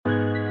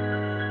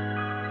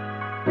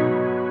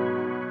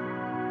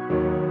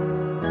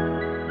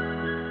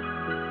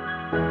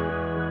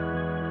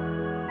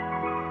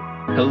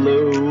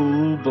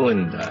Hello,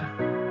 Belinda.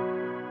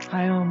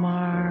 Hi,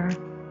 Omar.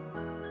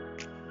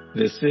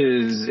 This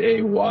is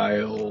a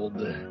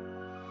wild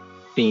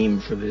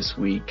theme for this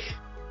week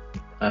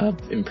of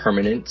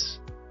impermanence.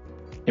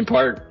 In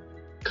part,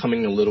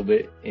 coming a little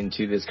bit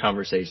into this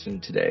conversation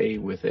today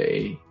with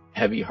a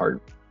heavy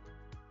heart.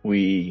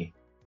 We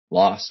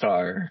lost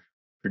our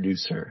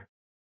producer,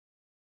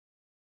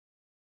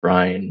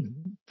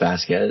 Brian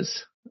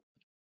Vasquez,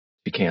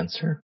 to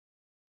cancer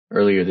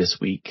earlier this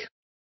week.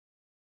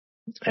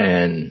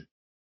 And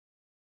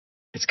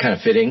it's kind of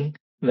fitting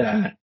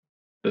that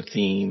the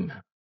theme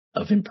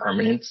of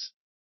impermanence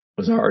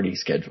was already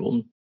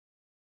scheduled.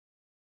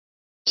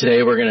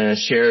 Today we're going to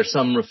share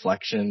some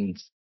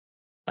reflections.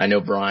 I know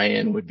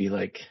Brian would be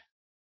like,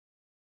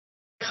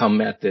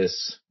 come at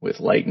this with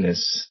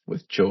lightness,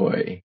 with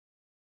joy.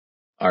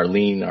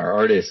 Arlene, our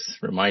artist,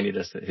 reminded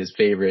us that his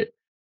favorite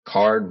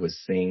card was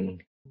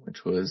Sing,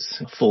 which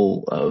was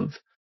full of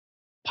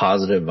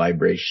positive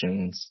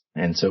vibrations.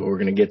 And so we're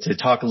going to get to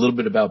talk a little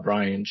bit about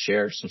Brian,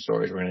 share some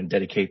stories. We're going to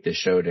dedicate this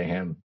show to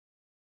him.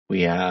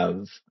 We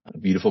have a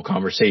beautiful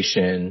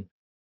conversation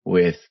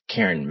with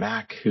Karen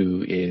Mack,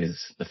 who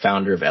is the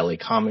founder of LA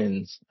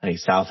Commons, a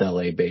South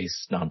LA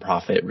based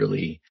nonprofit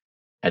really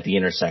at the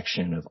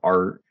intersection of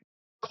art,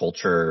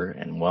 culture,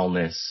 and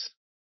wellness.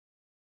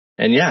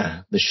 And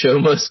yeah, the show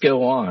must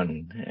go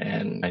on.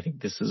 And I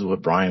think this is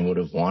what Brian would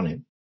have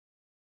wanted.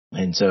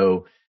 And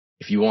so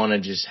if you want to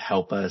just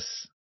help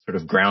us sort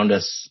of ground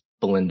us,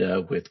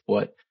 Belinda, with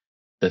what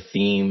the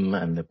theme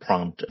and the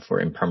prompt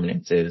for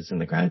impermanence is in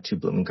the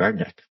Gratitude Blooming card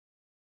deck.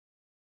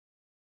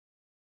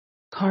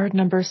 Card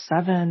number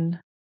 7,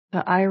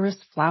 the iris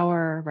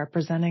flower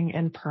representing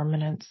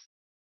impermanence.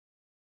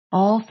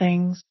 All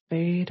things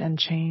fade and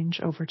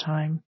change over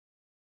time.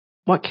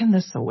 What can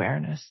this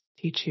awareness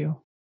teach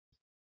you?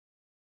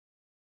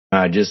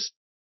 There's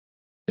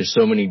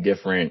so many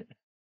different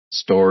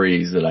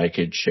stories that I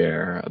could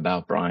share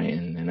about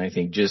Brian. And I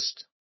think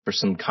just for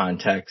some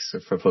context,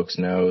 for folks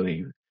to know,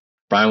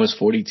 Brian was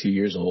 42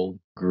 years old,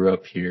 grew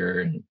up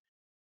here in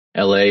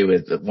LA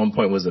at one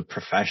point was a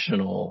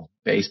professional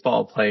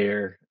baseball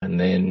player. And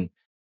then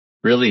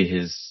really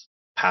his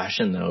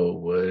passion though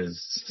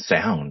was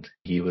sound.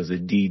 He was a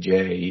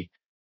DJ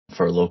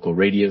for a local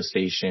radio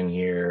station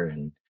here,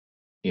 and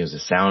he was a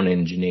sound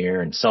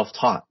engineer and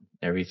self-taught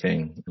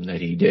everything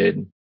that he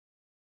did.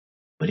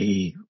 But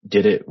he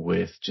did it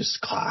with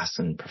just class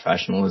and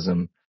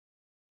professionalism.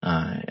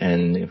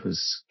 And it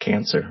was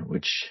cancer,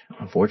 which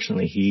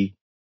unfortunately he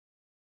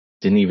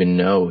didn't even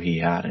know he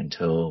had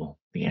until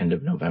the end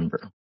of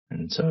November.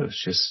 And so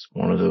it's just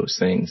one of those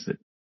things that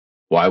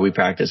why we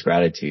practice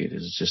gratitude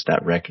is just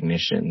that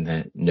recognition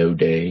that no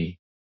day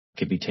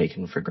could be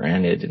taken for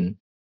granted. And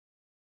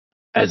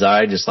as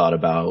I just thought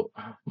about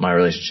my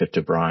relationship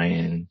to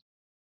Brian,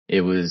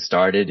 it was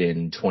started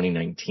in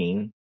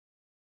 2019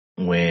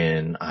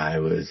 when I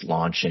was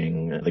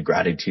launching the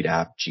gratitude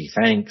app, G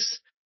Thanks.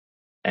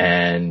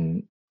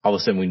 And all of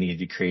a sudden we needed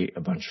to create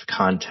a bunch of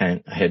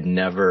content. I had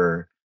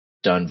never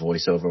done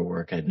voiceover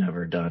work. I'd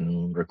never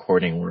done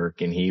recording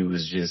work. And he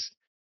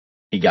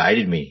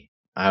guided me.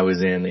 I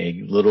was in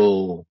a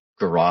little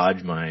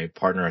garage. My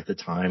partner at the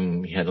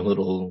time, he had a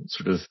little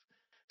sort of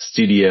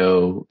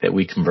studio that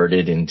we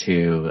converted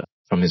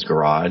from his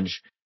garage.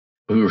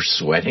 We were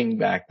sweating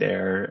back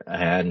there,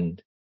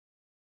 and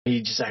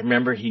I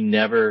remember he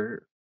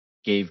never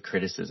gave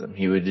criticism.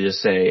 He would just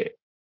say,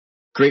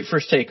 "Great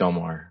first take,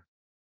 Omar.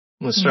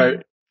 Let's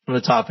start from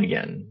the top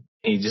again."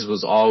 He just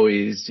was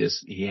always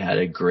he had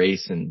a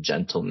grace and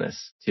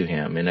gentleness to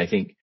him. And I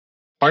think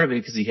part of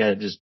it because he had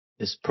just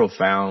this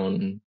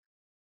profound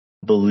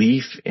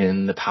belief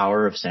in the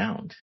power of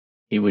sound.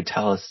 He would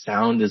tell us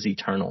sound is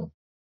eternal.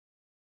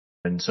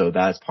 And so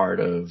that's part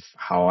of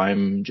how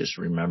I'm just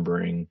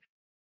remembering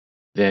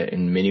that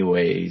in many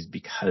ways,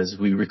 because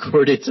we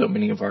recorded so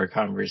many of our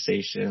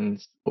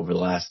conversations over the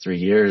last 3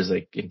 years,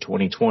 like in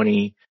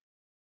 2020,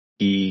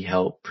 he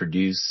helped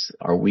produce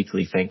our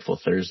weekly Thankful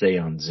Thursday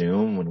on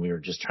Zoom when we were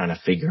just trying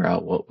to figure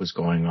out what was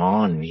going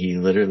on. And he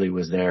literally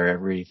was there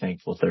every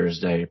Thankful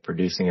Thursday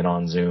producing it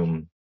on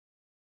Zoom.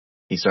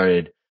 He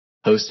started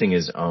hosting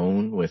his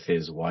own with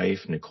his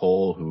wife,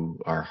 Nicole, who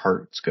our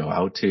hearts go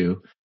out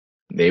to.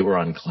 They were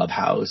on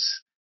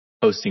Clubhouse,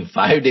 hosting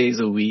 5 days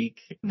a week,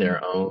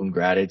 their own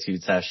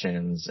gratitude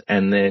sessions.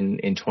 And then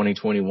in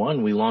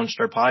 2021, we launched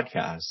our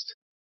podcast.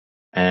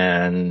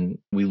 And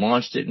we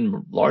launched it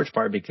in large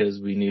part because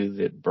we knew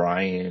that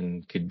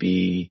Brian could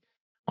be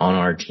on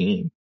our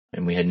team.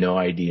 And we had no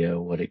idea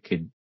what it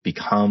could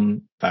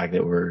become. The fact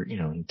that we're,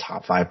 in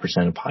top 5%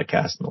 of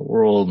podcasts in the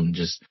world, and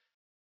just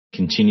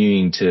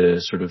continuing to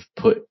sort of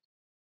put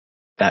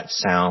that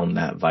sound,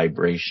 that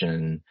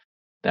vibration,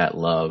 that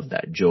love,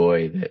 that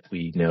joy that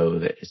we know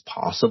that is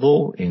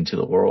possible into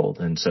the world.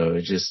 And so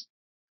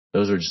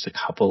those are just a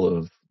couple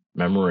of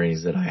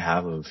memories that I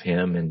have of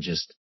him. And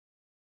just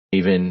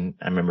even,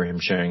 I remember him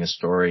sharing a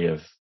story of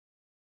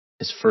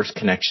his first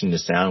connection to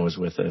sound was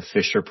with a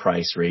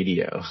Fisher-Price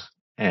radio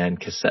and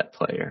cassette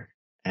player.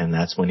 And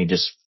that's when he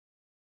just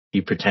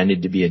he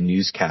pretended to be a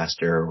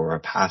newscaster or a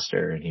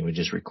pastor, and he would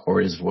just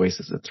record his voice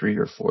as a 3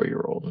 or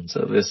 4-year-old. And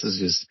so this is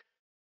just,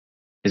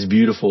 it's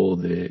beautiful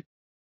that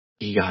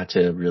he got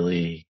to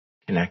really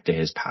connect to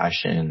his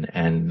passion,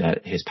 and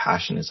that his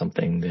passion is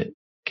something that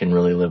can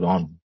really live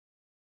on.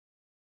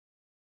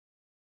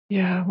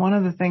 Yeah, one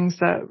of the things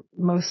that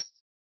most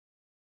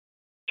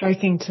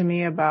striking to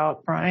me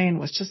about Brian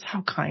was just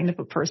how kind of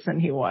a person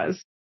he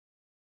was,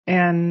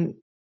 and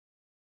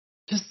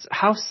just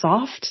how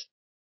soft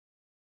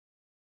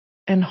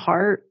and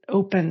heart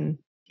open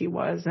he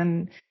was.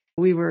 And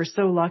we were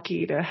so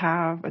lucky to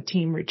have a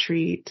team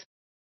retreat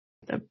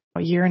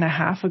a year and a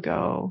half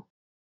ago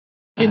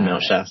in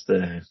Mount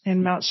Shasta.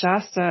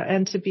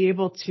 And to be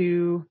able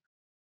to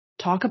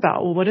talk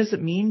about, well, what does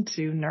it mean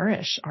to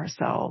nourish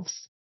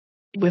ourselves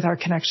with our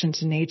connection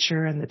to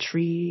nature and the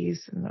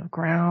trees and the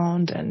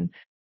ground, and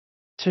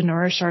to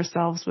nourish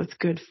ourselves with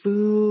good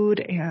food.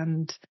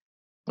 And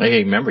I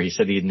remember he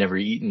said he had never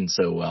eaten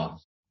so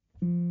well.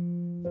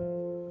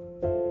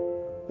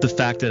 The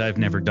fact that I've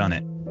never done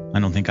it, I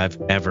don't think I've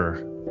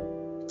ever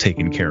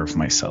taken care of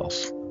myself.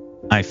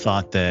 I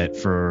thought that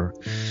for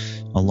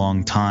a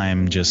long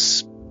time,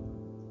 just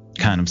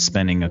kind of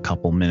spending a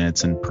couple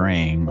minutes and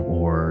praying,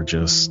 or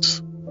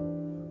just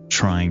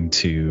trying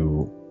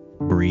to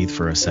breathe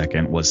for a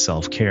second, was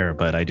self-care,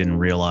 but I didn't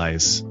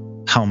realize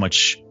how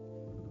much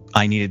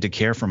I needed to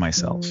care for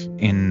myself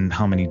in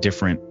how many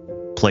different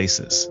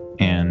places.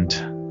 And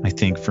I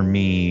think for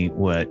me,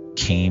 what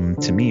came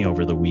to me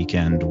over the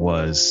weekend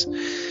was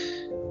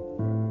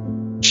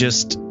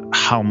just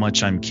how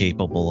much I'm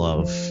capable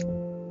of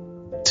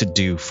to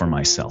do for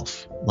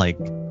myself. Like,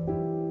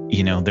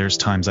 you know, there's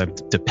times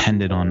I've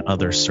depended on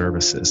other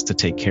services to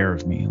take care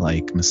of me,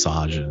 like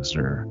massages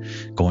or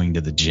going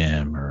to the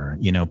gym, or,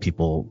 you know,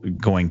 people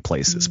going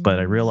places. But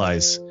I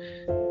realize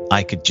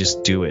I could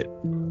just do it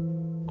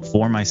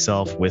for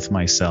myself, with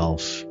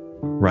myself,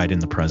 right in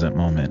the present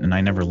moment. And I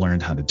never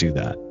learned how to do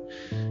that.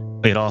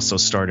 It also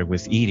started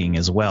with eating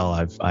as well.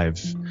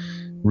 I've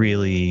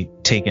really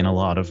taken a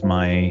lot of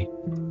my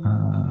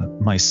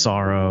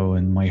sorrow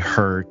and my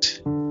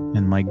hurt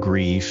and my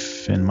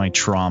grief and my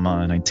trauma,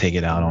 and I take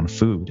it out on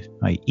food.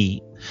 I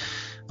eat.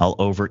 I'll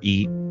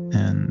overeat,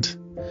 and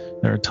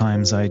there are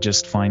times I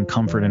just find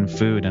comfort in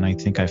food, and I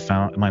think I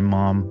found my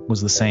mom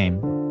was the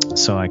same.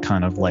 So I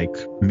kind of like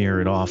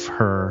mirrored off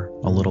her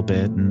a little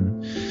bit.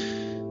 And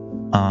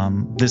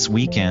this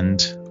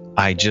weekend,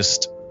 I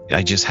just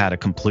had a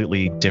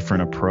completely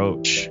different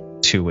approach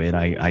to it.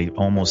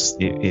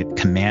 It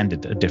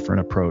commanded a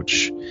different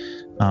approach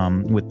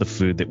with the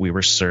food that we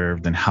were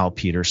served, and how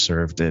Peter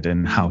served it,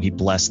 and how he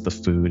blessed the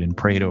food and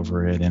prayed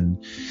over it,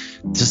 and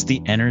just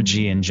the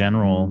energy in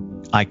general.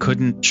 I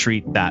couldn't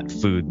treat that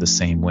food the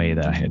same way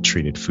that I had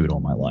treated food all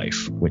my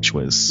life, which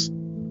was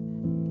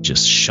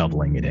just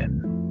shoveling it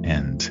in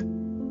and,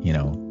 you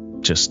know,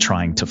 just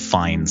trying to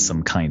find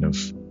some kind of,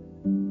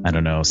 I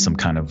don't know, some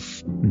kind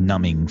of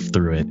numbing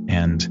through it.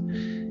 And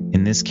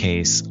in this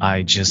case,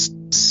 I just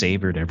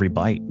savored every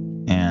bite,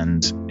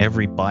 and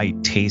every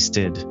bite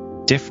tasted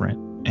different.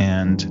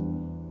 And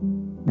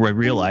I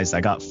realized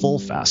I got full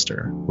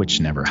faster, which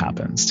never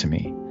happens to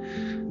me.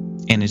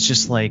 And it's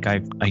just like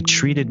I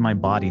treated my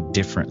body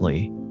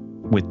differently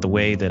with the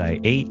way that I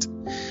ate,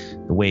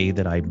 the way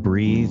that I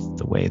breathed,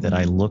 the way that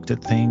I looked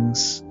at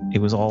things. It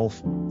was all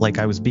like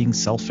I was being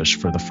selfish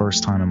for the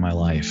first time in my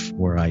life,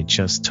 where I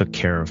just took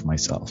care of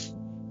myself.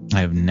 I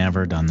have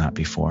never done that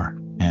before.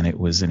 And it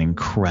was an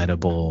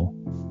incredible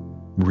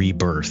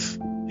rebirth.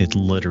 It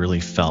literally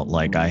felt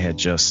like I had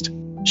just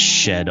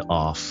shed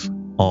off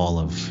all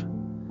of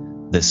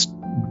this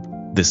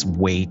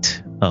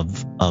weight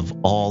of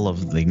all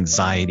of the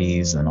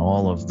anxieties and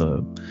all of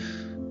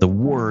the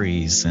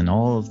worries and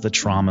all of the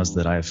traumas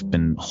that I've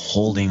been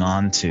holding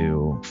on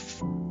to.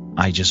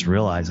 I just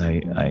realized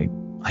I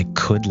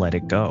could let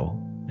it go,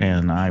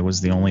 and I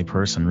was the only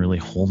person really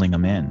holding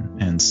them in.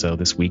 And so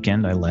this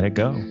weekend I let it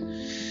go,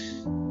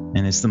 and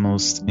it's the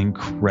most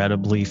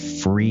incredibly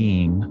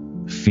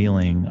freeing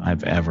feeling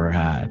I've ever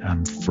had.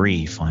 I'm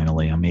free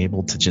finally. I'm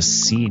able to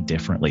just see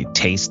differently,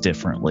 taste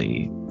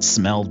differently,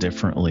 smell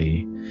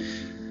differently.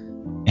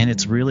 And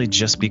it's really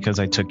just because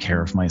I took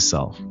care of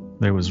myself.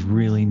 There was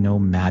really no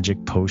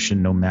magic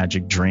potion, no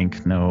magic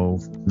drink, no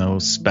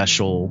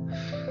special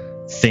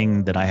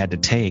thing that I had to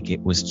take.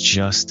 It was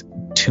just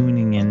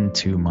tuning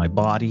into my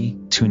body,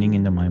 tuning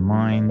into my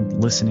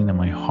mind, listening to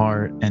my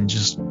heart, and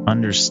just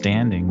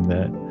understanding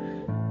that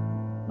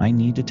I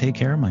need to take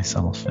care of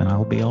myself, and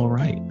I'll be all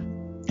right.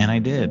 And I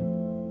did.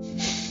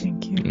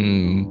 Thank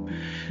you.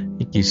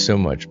 Thank you so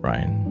much,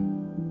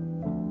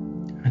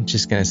 Brian. I'm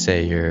just going to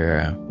say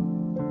your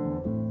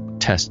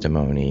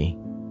testimony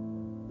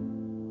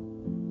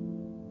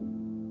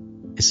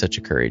is such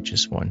a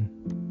courageous one.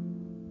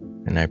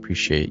 And I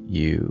appreciate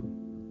you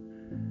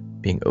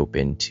being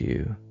open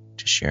to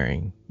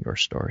sharing your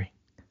story.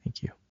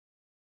 Thank you.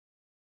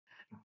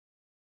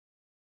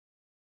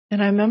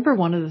 And I remember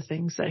one of the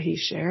things that he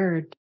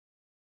shared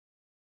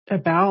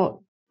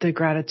about the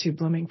gratitude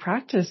blooming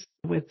practice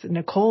with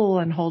Nicole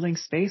and holding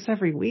space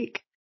every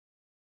week.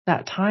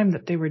 that time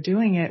that they were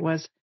doing it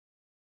was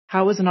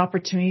how it was an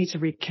opportunity to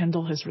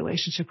rekindle his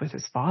relationship with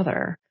his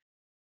father.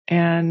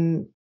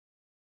 And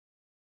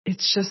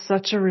it's just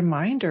such a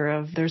reminder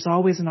of there's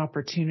always an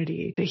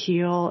opportunity to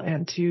heal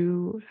and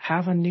to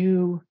have a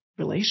new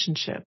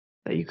relationship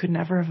that you could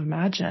never have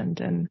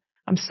imagined. And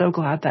I'm so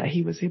glad that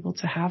he was able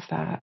to have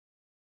that.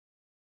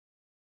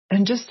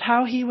 And just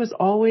how he was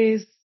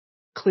always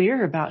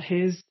clear about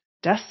his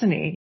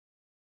destiny.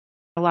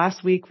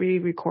 Last week we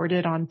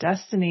recorded on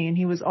destiny, and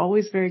he was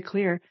always very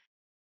clear,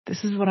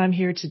 this is what I'm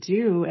here to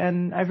do.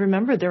 And I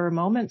remember there were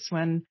moments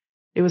when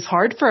it was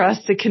hard for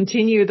us to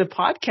continue the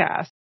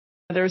podcast.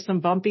 There were some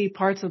bumpy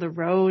parts of the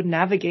road,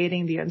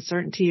 navigating the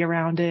uncertainty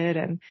around it.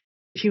 And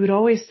he would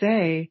always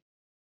say,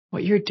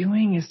 what you're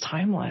doing is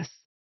timeless.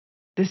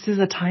 This is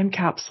a time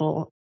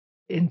capsule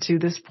into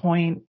this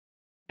point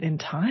in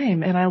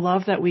time. And I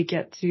love that we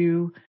get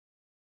to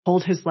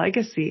hold his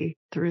legacy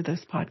through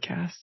this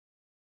podcast.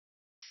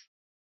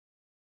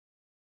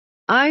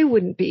 I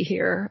wouldn't be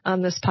here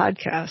on this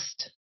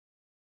podcast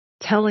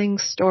telling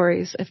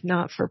stories if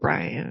not for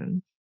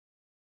Brian.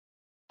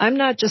 I'm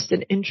not just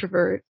an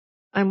introvert.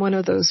 I'm one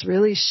of those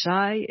really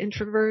shy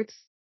introverts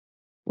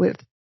with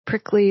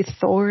prickly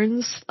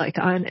thorns like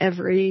on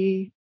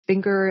every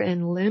finger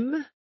and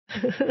limb.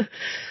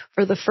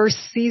 For the first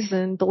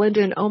season,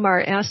 Belinda and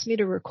Omar asked me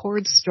to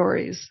record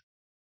stories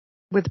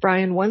with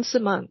Brian once a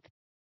month,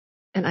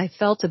 and I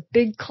felt a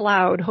big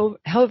cloud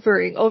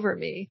hovering over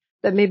me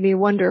that made me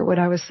wonder what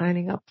I was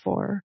signing up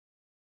for.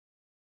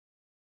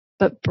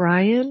 But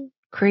Brian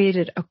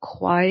created a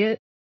quiet,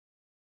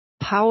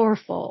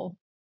 powerful,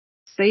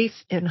 safe,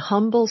 and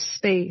humble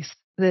space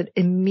that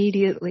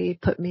immediately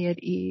put me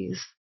at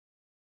ease.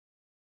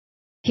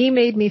 He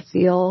made me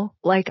feel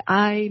like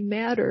I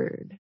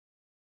mattered,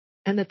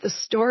 and that the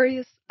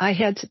stories I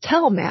had to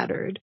tell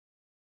mattered.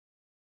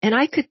 And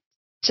I could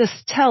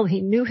just tell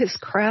he knew his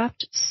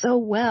craft so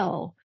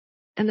well,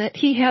 and that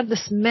he had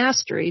this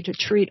mastery to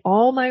treat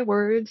all my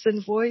words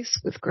and voice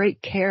with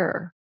great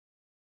care.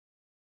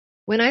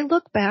 When I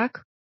look back,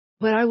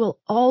 what I will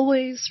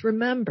always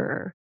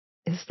remember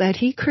is that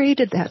he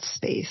created that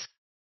space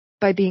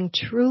by being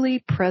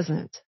truly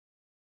present,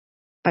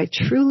 by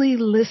truly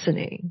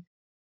listening,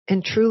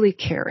 and truly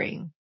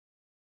caring.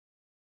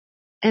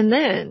 And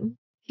then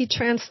he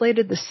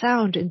translated the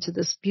sound into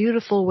this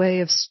beautiful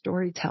way of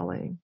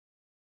storytelling.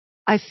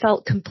 I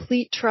felt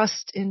complete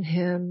trust in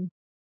him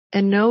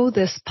and know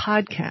this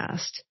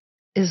podcast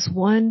is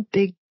one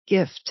big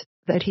gift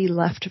that he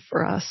left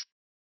for us.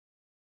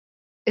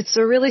 It's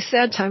a really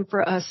sad time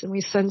for us, and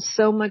we send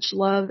so much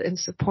love and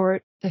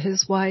support to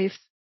his wife,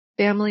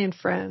 family, and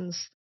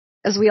friends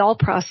as we all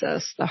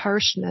process the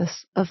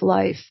harshness of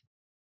life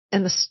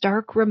and the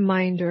stark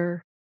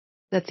reminder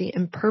that the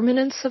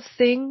impermanence of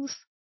things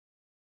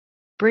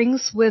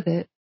brings with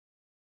it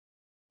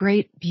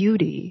great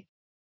beauty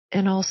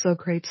and also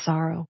great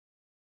sorrow.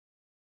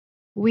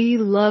 We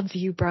love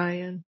you,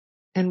 Brian,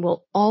 and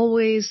will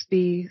always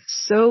be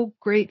so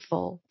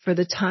grateful for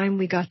the time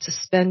we got to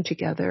spend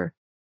together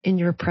in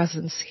your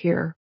presence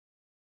here.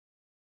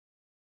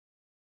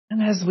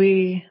 And as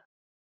we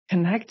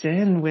connect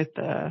in with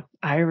the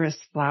iris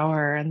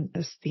flower and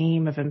this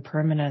theme of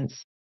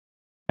impermanence,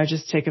 I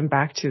just taken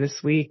back to this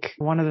week.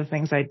 One of the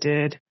things I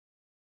did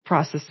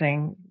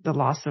processing the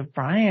loss of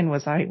Brian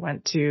was I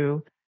went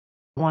to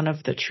one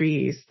of the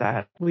trees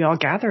that we all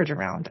gathered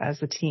around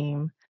as a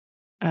team.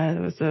 It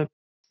was a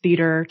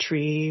cedar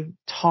tree,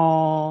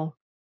 tall,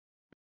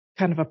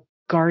 kind of a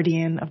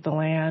guardian of the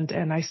land.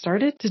 And I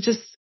started to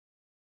just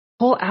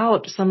pull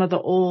out some of the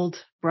old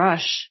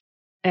brush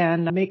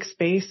and make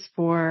space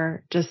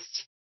for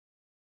just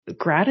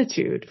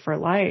gratitude for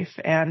life.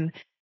 And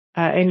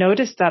I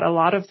noticed that a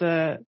lot of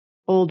the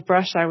old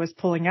brush I was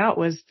pulling out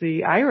was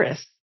the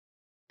iris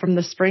from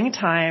the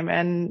springtime.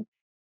 And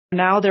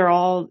now they're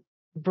all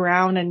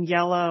brown and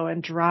yellow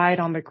and dried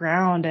on the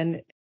ground.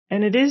 And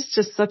it is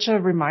just such a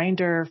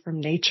reminder from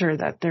nature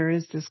that there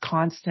is this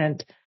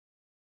constant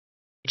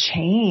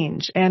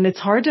change. And it's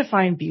hard to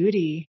find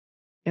beauty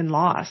in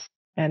loss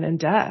and in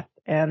death.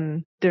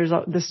 And there's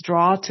this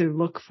draw to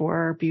look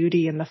for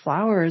beauty in the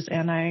flowers.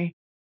 And I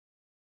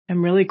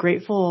am really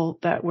grateful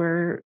that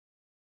we're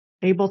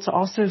able to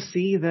also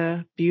see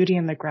the beauty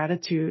and the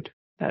gratitude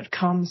that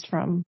comes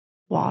from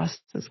loss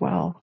as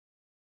well.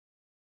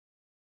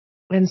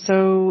 And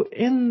so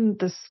in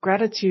this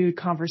gratitude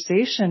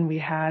conversation we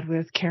had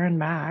with Karen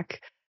Mack,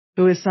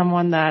 who is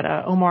someone that,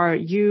 Omar,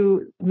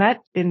 you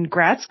met in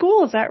grad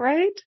school, is that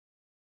right?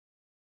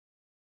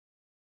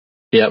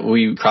 Yeah,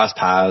 we crossed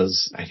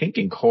paths, I think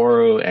in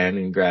Coro and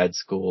in grad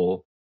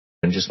school,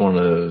 and just one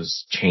of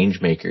those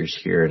change makers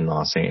here in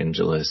Los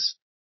Angeles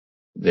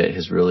that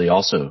has really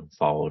also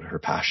followed her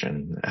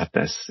passion at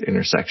this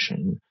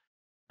intersection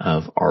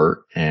of art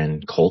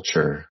and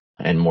culture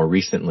and more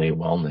recently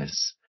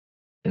wellness.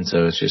 And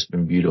so it's just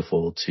been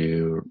beautiful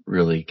to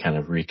really kind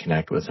of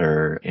reconnect with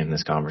her in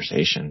this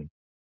conversation.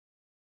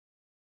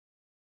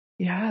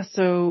 Yeah,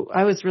 so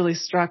I was really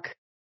struck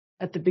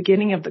at the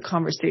beginning of the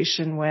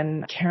conversation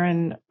when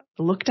Karen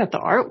looked at the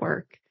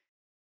artwork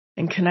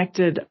and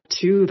connected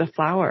to the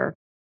flower.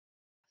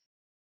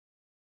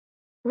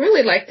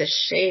 Really like the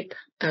shape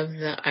of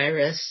the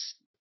iris.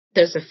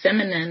 There's a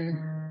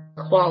feminine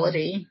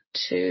quality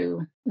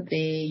to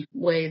the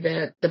way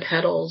that the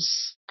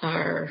petals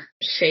are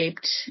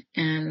shaped,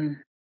 and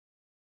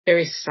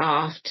very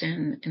soft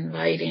and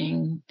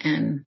inviting,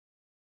 and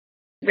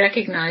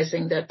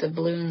recognizing that the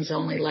blooms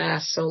only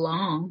last so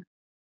long.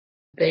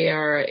 They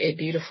are a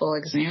beautiful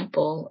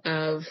example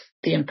of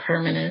the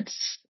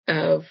impermanence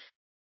of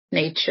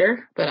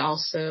nature, but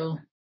also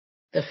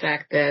the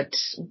fact that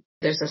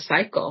there's a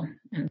cycle.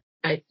 And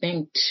I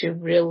think to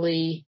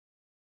really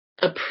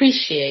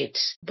appreciate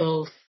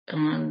both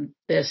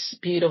this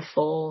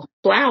beautiful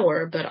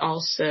flower, but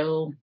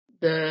also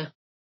the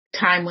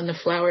time when the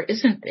flower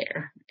isn't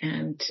there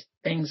and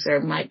things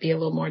might be a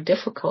little more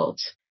difficult,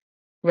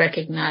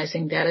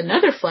 recognizing that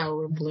another flower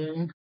will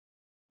bloom.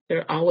 There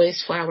are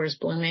always flowers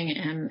blooming,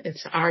 and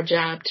it's our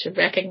job to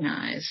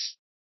recognize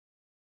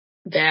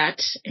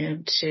that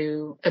and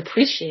to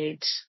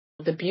appreciate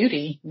the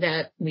beauty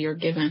that we are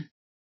given.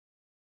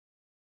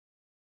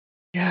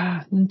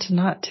 Yeah, and to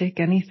not take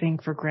anything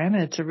for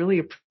granted, to really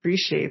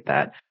appreciate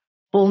that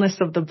fullness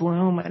of the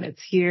bloom and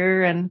it's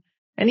here, and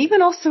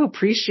even also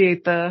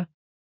appreciate the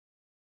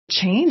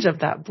change of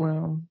that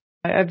bloom.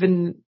 I've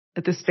been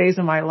at this phase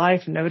of my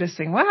life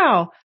noticing,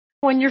 wow,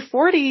 when you're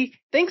 40,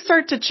 things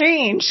start to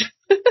change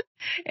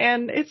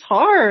and it's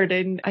hard.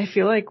 And I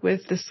feel like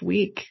with this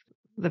week,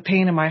 the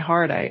pain in my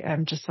heart,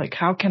 I'm just like,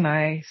 how can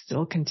I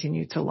still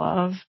continue to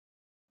love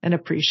and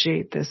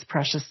appreciate this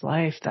precious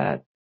life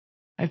that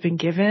I've been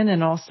given,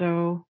 and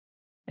also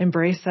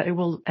embrace that it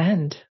will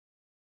end.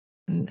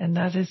 And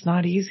that is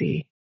not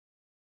easy.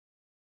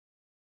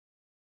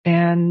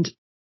 And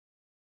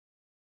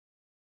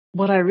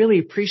what I really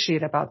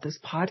appreciate about this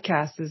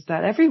podcast is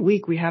that every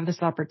week we have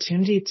this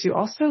opportunity to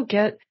also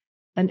get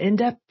an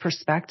in-depth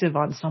perspective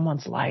on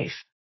someone's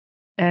life.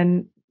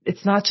 And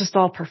it's not just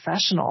all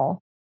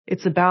professional.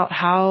 It's about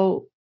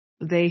how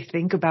they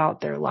think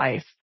about their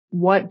life,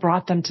 what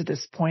brought them to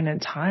this point in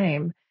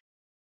time.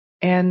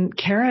 And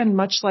Karen,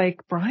 much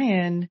like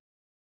Brian,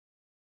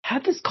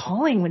 had this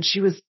calling when she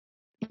was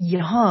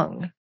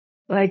young,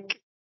 like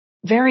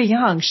very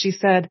young. She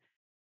said,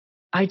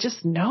 I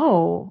just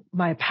know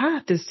my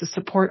path is to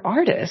support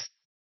artists.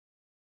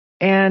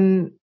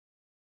 And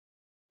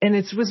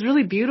it was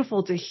really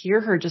beautiful to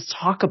hear her just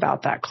talk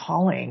about that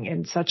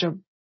calling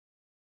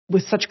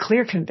with such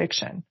clear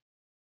conviction.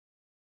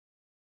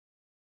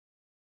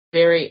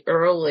 Very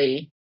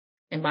early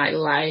in my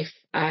life,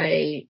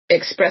 I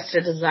expressed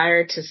a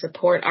desire to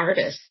support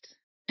artists,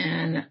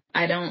 and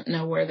I don't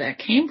know where that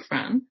came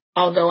from,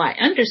 although I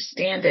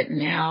understand it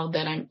now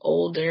that I'm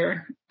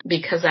older,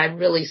 because I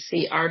really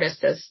see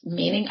artists as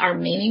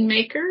meaning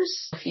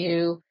makers. If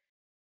you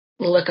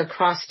look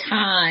across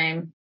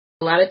time,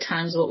 a lot of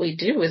times what we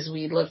do is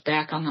we look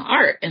back on the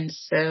art. And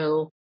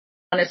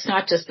it's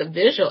not just the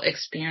visual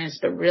experience,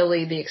 but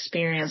really the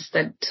experience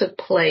that took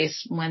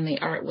place when the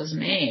art was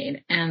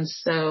made. And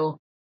so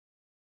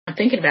I'm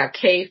thinking about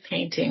cave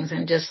paintings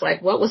and just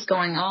like what was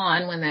going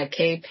on when that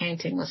cave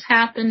painting was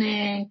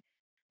happening.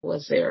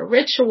 Was there a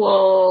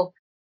ritual,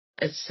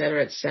 et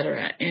cetera, et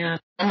cetera. And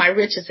my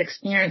richest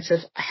experience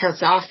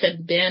has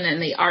often been in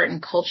the art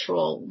and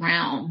cultural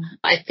realm.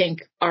 I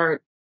think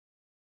art,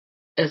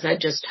 as I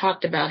just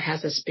talked about,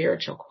 has a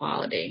spiritual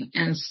quality.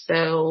 And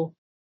so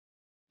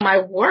my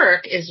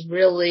work is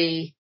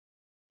really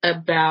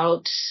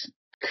about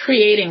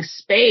creating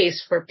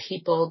space for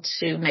people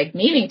to make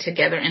meaning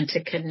together and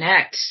to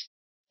connect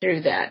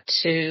through that,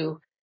 to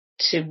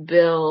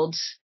build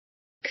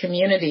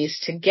communities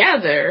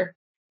together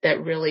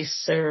that really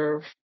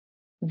serve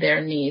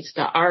their needs.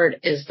 The art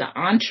is the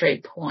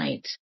entree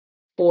point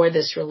for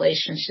this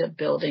relationship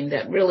building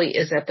that really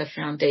is at the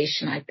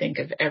foundation, I think,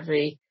 of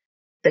every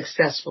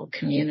successful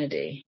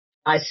community.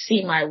 I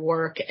see my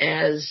work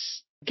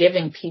as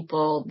giving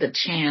people the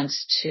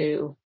chance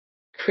to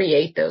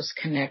create those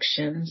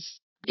connections.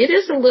 It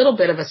is a little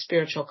bit of a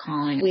spiritual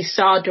calling. We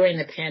saw during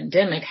the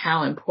pandemic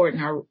how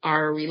important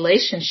our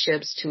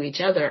relationships to each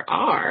other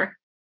are.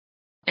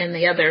 And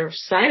the other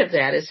side of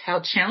that is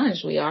how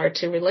challenged we are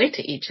to relate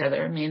to each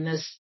other. I mean,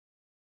 this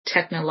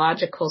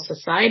technological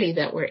society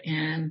that we're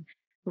in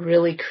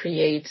really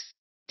creates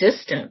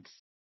distance.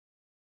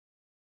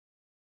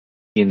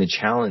 And the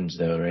challenge,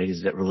 though, right,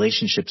 is that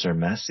relationships are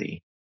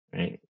messy,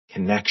 right?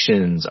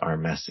 Connections are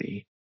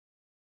messy.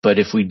 But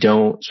if we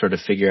don't sort of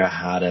figure out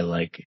how to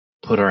like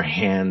put our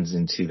hands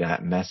into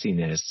that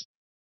messiness,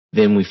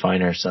 then we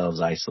find ourselves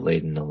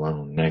isolated and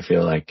alone. And I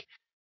feel like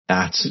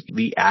that's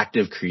the act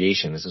of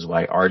creation. This is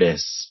why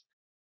artists,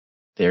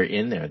 they're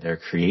in there, they're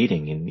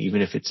creating. And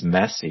even if it's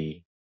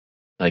messy,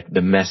 like the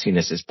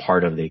messiness is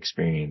part of the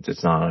experience.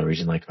 It's not a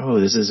reason like, oh,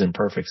 this isn't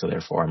perfect, so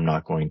therefore I'm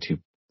not going to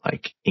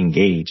like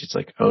engage. It's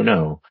like, oh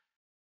no,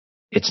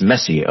 it's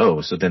messy.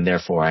 Oh, so then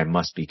therefore I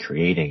must be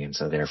creating. And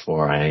so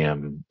therefore I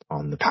am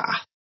on the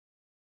path.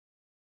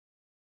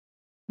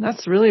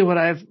 That's really what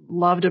I've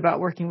loved about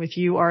working with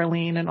you,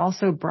 Arlene, and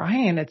also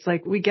Brian. It's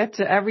like we get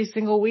to every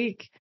single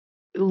week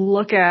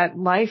look at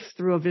life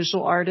through a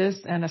visual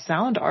artist and a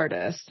sound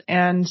artist.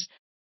 And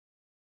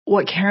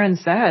what Karen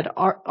said,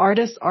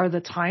 artists are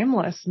the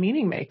timeless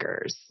meaning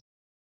makers.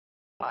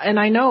 And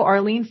I know,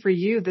 Arlene, for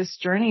you, this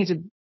journey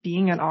to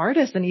being an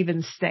artist and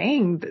even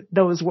saying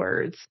those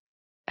words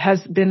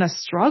has been a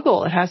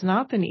struggle. It has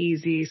not been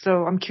easy.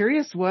 So I'm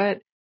curious what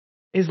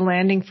is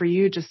landing for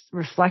you, just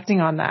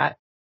reflecting on that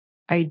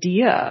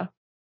idea.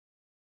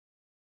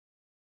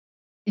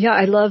 Yeah,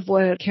 I love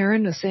what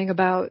Karen was saying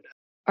about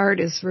art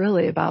is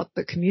really about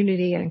the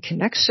community and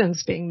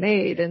connections being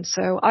made. And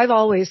so I've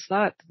always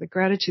thought the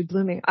Gratitude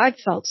Blooming, I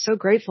felt so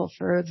grateful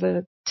for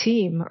the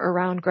team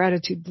around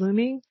Gratitude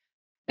Blooming.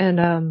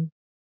 And,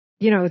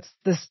 it's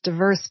this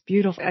diverse,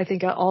 beautiful, I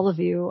think all of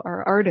you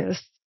are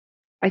artists.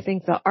 I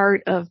think the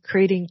art of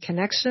creating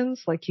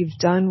connections like you've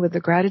done with the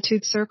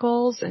gratitude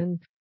circles and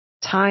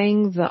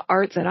tying the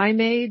art that I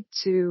made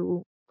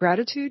to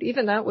gratitude,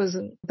 even that was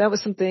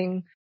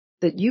something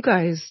that you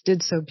guys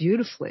did so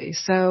beautifully.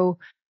 So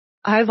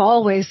I've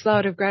always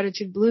thought of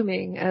Gratitude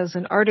Blooming as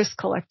an artist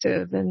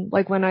collective. And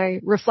like when I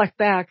reflect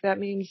back, that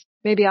means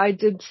maybe I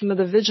did some of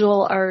the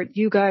visual art.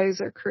 You guys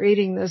are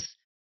creating this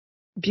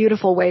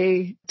beautiful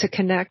way to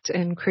connect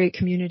and create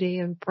community.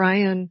 And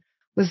Brian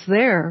was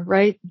there,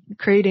 right?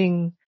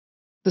 Creating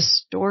the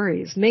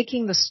stories,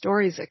 making the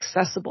stories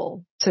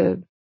accessible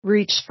to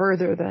reach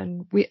further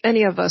than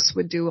any of us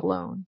would do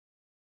alone.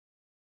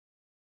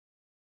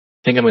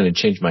 I think I'm going to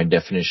change my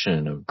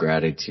definition of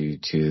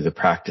gratitude to the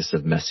practice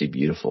of messy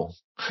beautiful.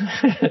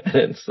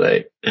 It's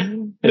like,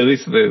 at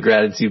least the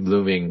Gratitude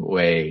Blooming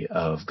way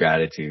of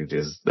gratitude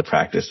is the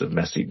practice of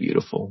messy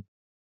beautiful.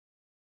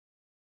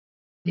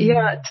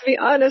 Yeah, to be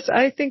honest,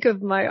 I think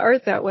of my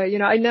art that way.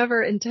 I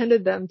never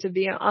intended them to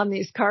be on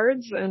these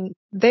cards, and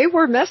they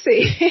were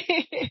messy.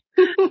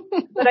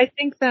 But I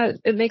think that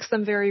it makes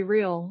them very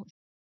real.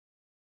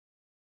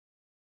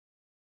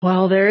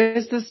 Well, there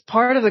is this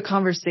part of the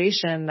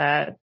conversation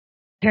that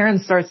Karen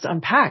starts to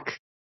unpack.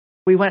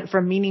 We went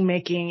from meaning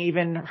making,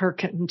 even her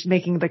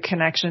making the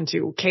connection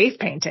to cave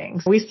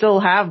paintings. We still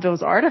have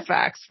those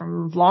artifacts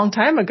from a long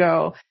time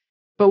ago.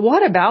 But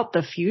what about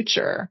the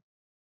future?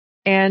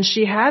 And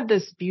she had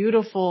this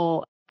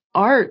beautiful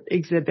art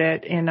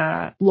exhibit in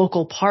a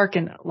local park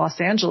in Los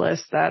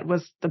Angeles that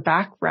was the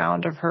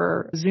background of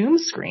her Zoom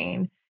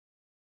screen.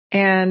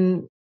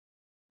 And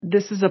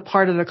this is a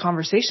part of the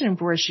conversation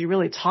where she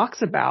really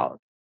talks about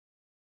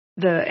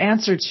the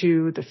answer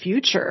to the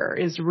future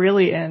is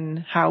really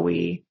in how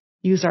we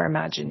use our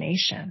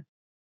imagination.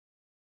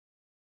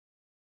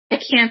 I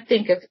can't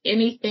think of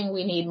anything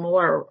we need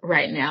more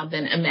right now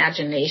than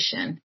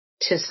imagination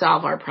to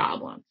solve our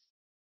problems.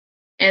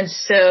 And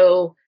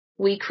so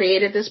we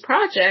created this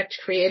project,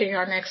 Creating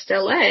Our Next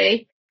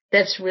LA,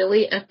 that's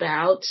really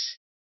about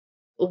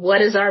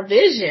what is our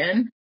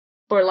vision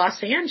for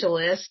Los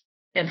Angeles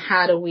and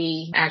how do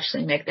we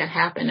actually make that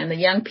happen. And the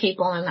young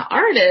people and the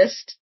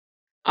artists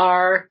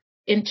are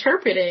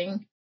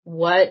interpreting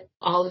what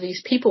all of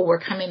these people we're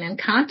coming in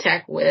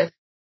contact with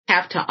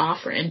have to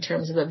offer in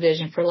terms of a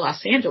vision for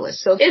Los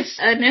Angeles. So it's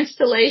an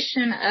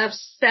installation of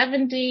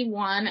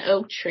 71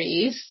 oak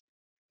trees,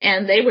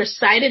 and they were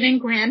sited in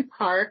Grand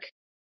Park.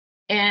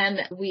 And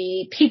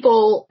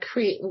people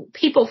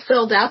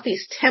filled out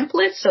these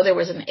templates. So there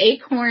was an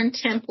acorn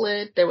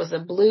template, there was a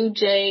blue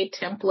jay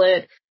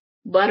template,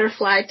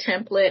 butterfly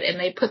template, and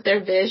they put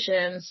their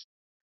visions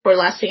for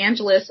Los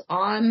Angeles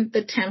on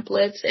the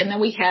templates. And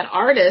then we had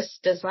artists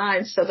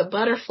design. So the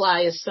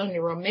butterfly is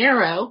Sonia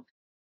Romero.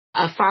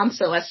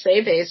 Afonso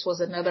Aceves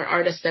was another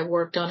artist that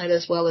worked on it,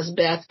 as well as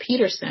Beth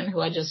Peterson, who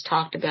I just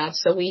talked about.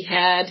 So we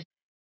had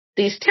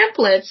these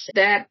templates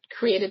that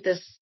created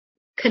this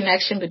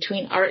connection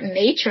between art and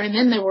nature. And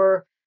then there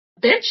were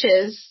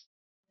benches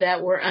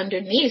that were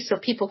underneath so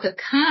people could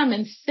come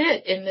and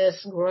sit in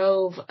this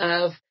grove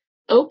of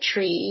oak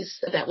trees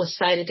that was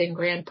sited in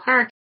Grand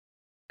Park.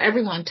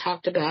 Everyone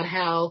talked about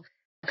how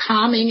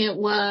calming it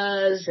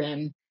was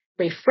and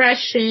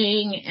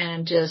refreshing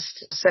and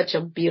just such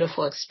a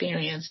beautiful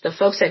experience. The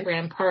folks at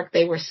Grand Park,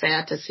 they were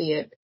sad to see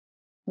it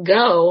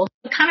go.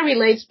 It kind of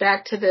relates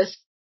back to this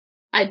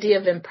idea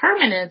of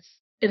impermanence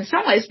in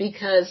some ways,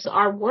 because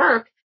our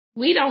work,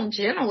 we don't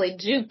generally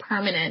do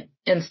permanent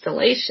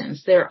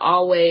installations. They're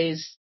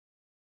always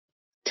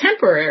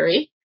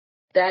temporary.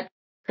 That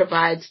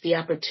provides the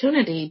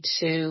opportunity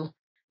to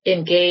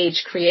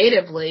engage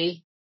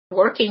creatively,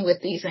 working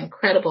with these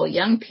incredible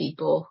young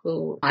people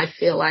who I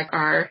feel like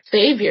are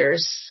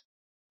saviors,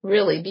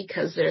 really,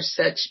 because they're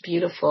such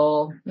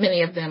beautiful,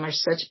 many of them are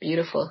such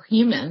beautiful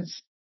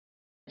humans,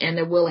 and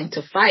they're willing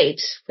to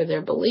fight for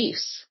their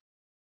beliefs.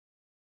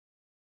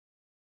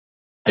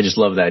 I just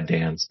love that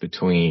dance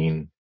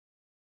between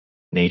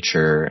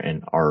nature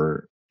and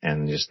art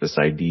and just this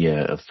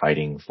idea of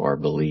fighting for our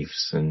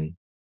beliefs. And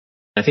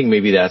I think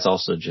maybe that's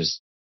also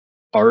just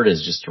art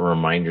is just a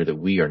reminder that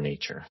we are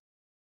nature,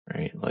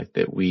 right? Like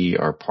that we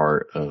are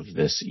part of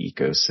this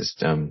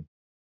ecosystem.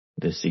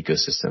 This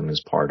ecosystem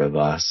is part of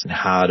us. And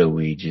how do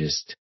we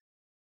just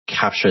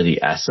capture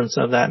the essence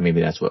of that.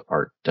 Maybe that's what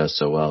art does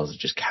so well, is it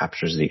just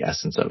captures the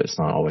essence of it. It's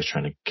not always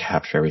trying to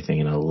capture everything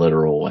in a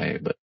literal way,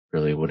 but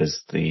really what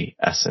is the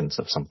essence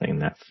of something,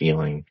 that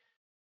feeling.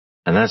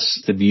 And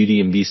that's the beauty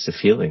and beast of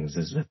feelings,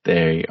 is that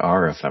they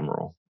are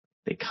ephemeral.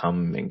 They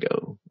come and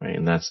go, right?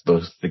 And that's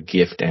both the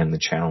gift and the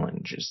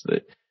challenge, is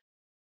that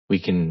we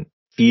can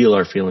feel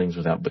our feelings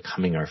without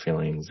becoming our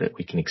feelings, that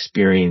we can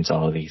experience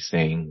all of these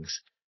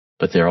things,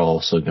 but they're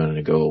also going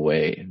to go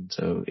away. And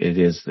so it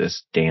is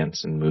this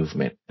dance and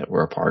movement that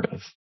we're a part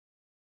of.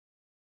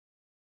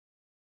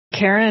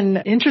 Karen,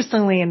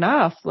 interestingly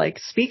enough,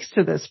 speaks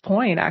to this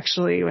point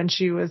actually when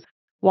she was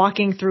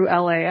walking through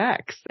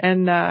LAX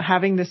and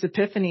having this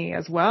epiphany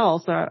as well.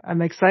 So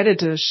I'm excited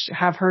to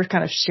have her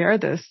kind of share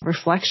this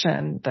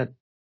reflection, that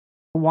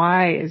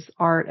why is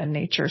art and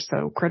nature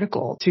so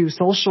critical to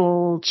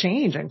social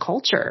change and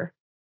culture?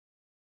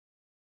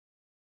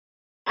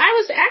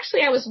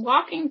 I was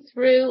walking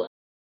through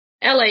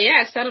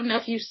LAX. I don't know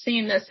if you've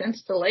seen this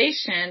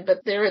installation,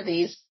 but there are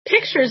these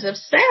pictures of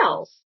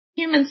cells,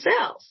 human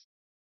cells.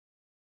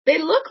 They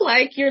look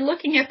like you're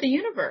looking at the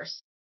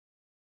universe.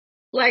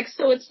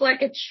 So it's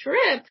like a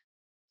trip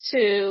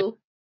to,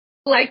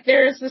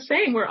 there's the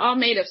saying, we're all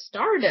made of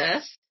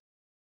stardust.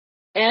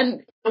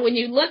 And when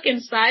you look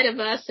inside of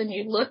us and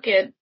you look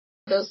at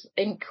those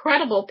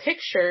incredible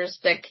pictures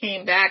that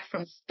came back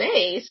from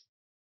space,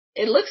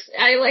 it looks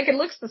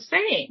the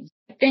same.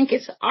 I think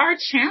it's our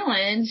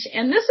challenge.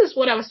 And this is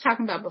what I was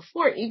talking about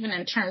before, even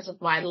in terms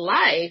of my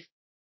life,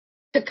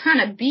 to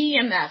kind of be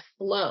in that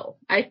flow.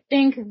 I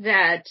think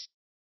that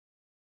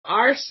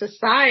our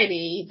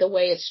society, the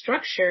way it's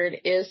structured,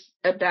 is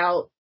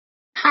about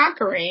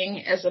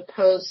conquering as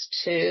opposed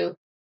to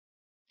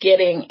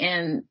getting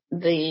in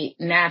the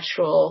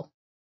natural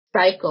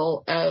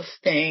cycle of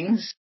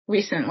things.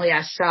 Recently,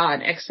 I saw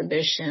an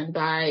exhibition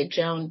by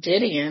Joan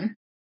Didion,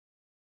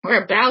 or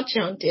about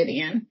Joan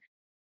Didion,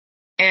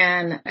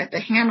 and at the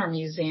Hammer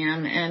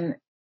Museum, and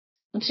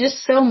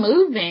just so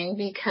moving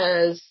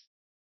because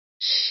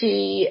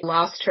she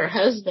lost her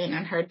husband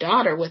and her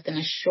daughter within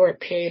a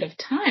short period of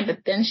time, but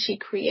then she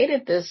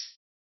created this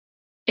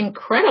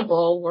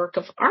incredible work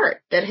of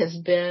art that has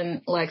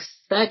been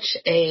such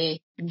a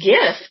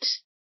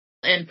gift,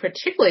 and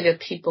particularly to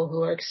people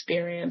who are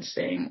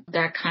experiencing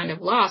that kind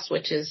of loss,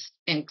 which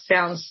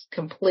sounds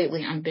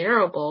completely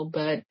unbearable,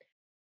 but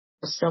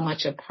so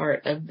much a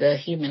part of the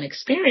human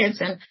experience.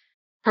 And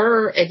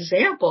her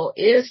example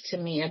is, to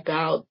me,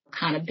 about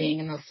kind of being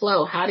in the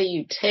flow. How do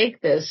you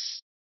take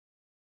this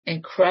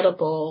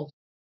incredible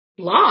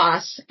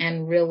loss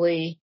and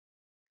really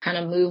kind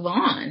of move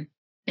on?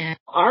 And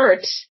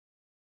art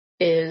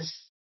is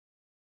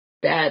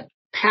that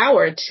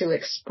power to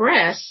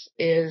express,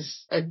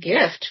 is a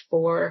gift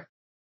for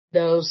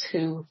those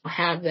who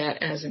have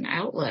that as an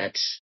outlet.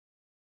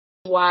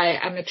 Why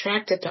I'm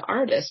attracted to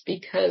artists,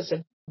 because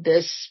of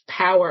this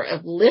power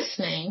of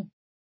listening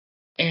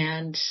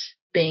and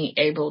being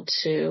able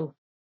to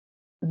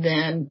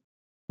then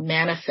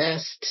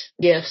manifest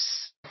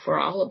gifts for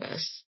all of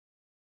us.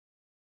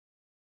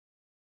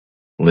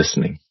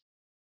 Listening.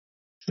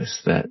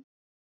 Just that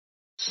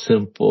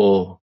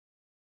simple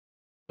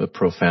but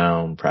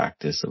profound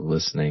practice of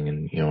listening.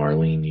 And,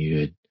 Arlene, you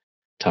had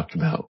talked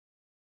about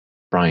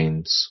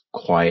Brian's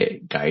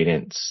quiet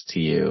guidance to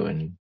you,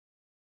 and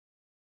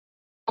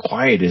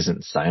quiet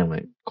isn't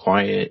silent.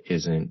 Quiet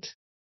isn't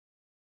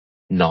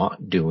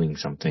not doing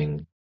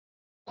something.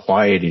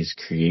 Quiet is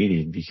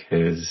created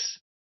because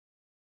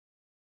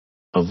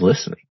of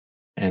listening.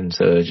 And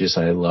so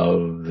I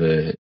love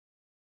that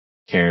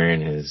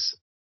Karen has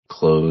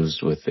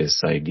closed with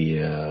this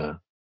idea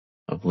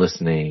of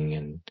listening,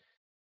 and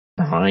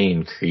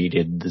Brian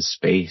created the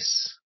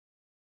space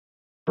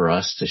for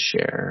us to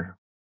share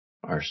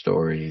our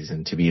stories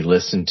and to be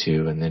listened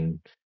to. And then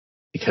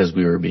because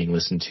we were being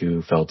listened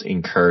to, felt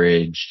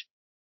encouraged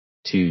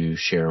to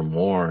share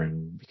more.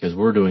 And because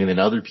we're doing it, then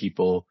other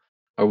people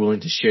are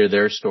willing to share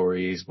their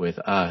stories with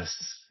us.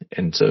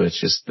 And so it's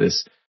just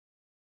this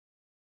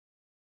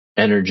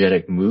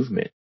energetic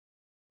movement.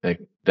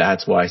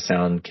 That's why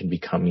sound can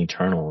become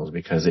eternal, is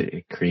because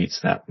it creates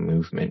that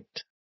movement.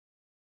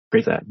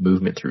 Creates that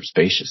movement through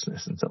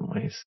spaciousness in some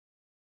ways.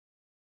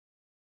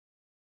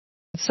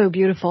 It's so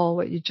beautiful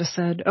what you just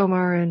said,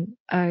 Omar. And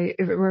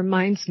it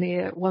reminds me,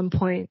 at one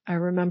point, I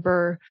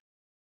remember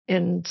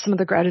in some of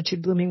the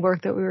gratitude blooming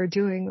work that we were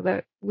doing,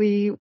 that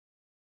we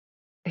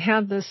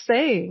had this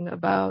saying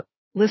about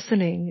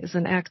listening is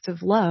an act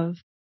of love.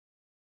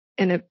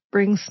 And it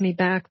brings me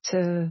back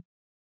to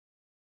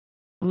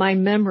my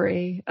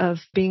memory of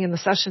being in the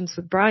sessions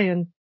with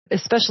Brian,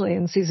 especially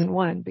in season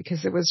 1,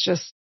 because it was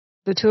just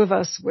the two of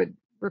us would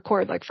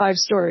record 5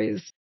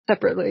 stories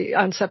separately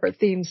on separate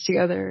themes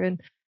together. And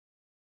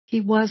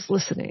he was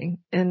listening.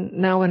 And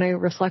now when I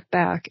reflect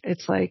back,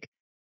 it's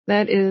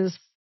that is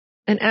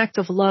an act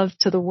of love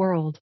to the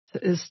world,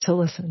 is to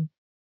listen.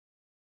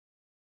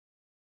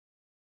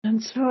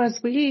 And so as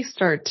we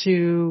start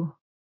to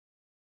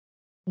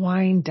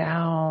wind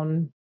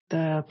down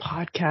the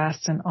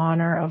podcast in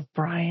honor of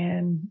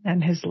Brian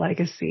and his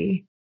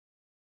legacy,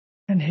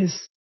 and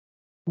his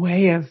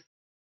way of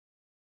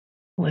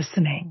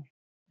listening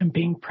and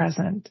being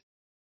present.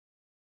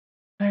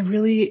 I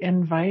really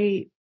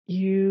invite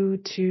you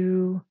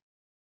to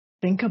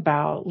think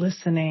about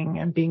listening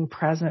and being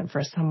present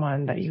for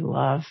someone that you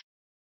love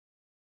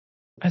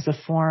as a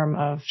form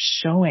of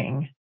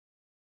showing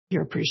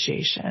your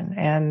appreciation.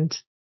 And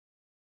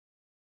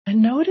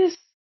notice,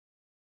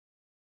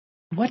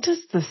 what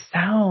does the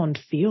sound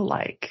feel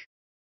like?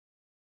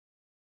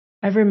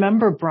 I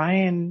remember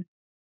Brian,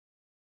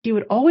 he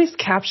would always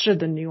capture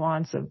the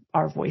nuance of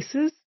our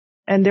voices.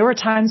 And there were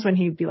times when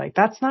he'd be like,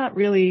 that's not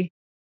really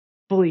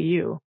fully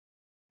you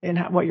in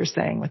what you're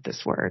saying with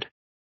this word.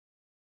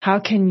 How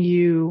can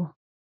you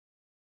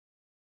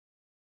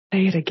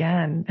say it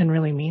again and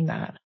really mean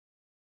that?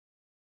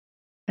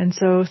 And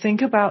so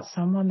think about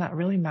someone that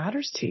really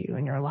matters to you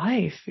in your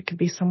life. It could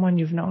be someone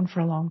you've known for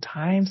a long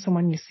time,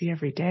 someone you see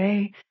every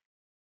day,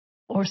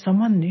 or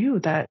someone new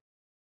that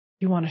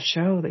you want to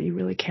show that you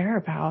really care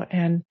about.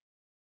 And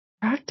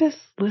practice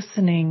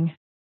listening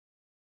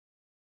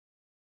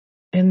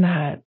in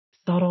that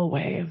subtle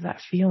way of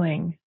that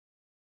feeling.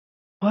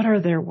 What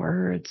are their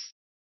words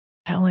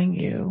telling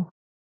you?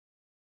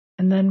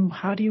 And then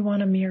how do you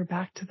want to mirror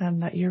back to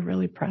them that you're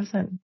really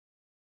present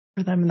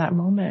for them in that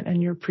moment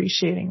and you're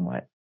appreciating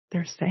what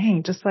they're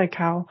saying? Just like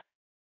how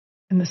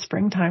in the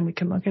springtime we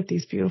can look at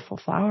these beautiful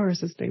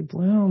flowers as they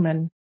bloom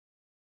and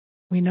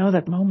we know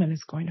that moment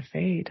is going to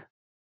fade.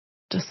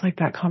 Just like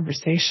that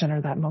conversation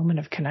or that moment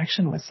of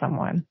connection with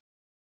someone.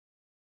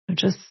 So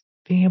just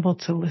being able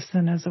to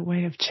listen as a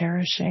way of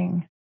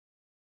cherishing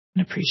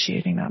and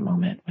appreciating that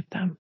moment with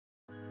them.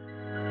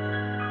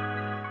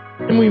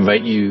 And we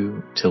invite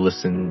you to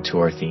listen to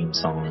our theme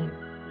song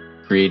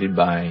created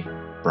by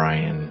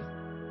Brian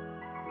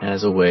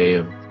as a way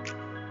of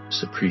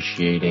just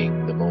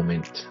appreciating the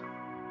moment,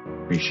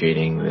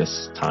 appreciating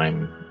this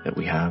time that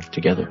we have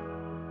together.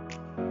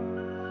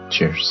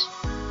 Cheers.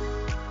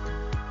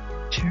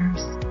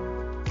 Cheers.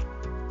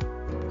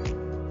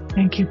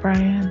 Thank you,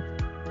 Brian.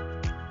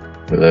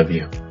 We love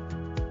you.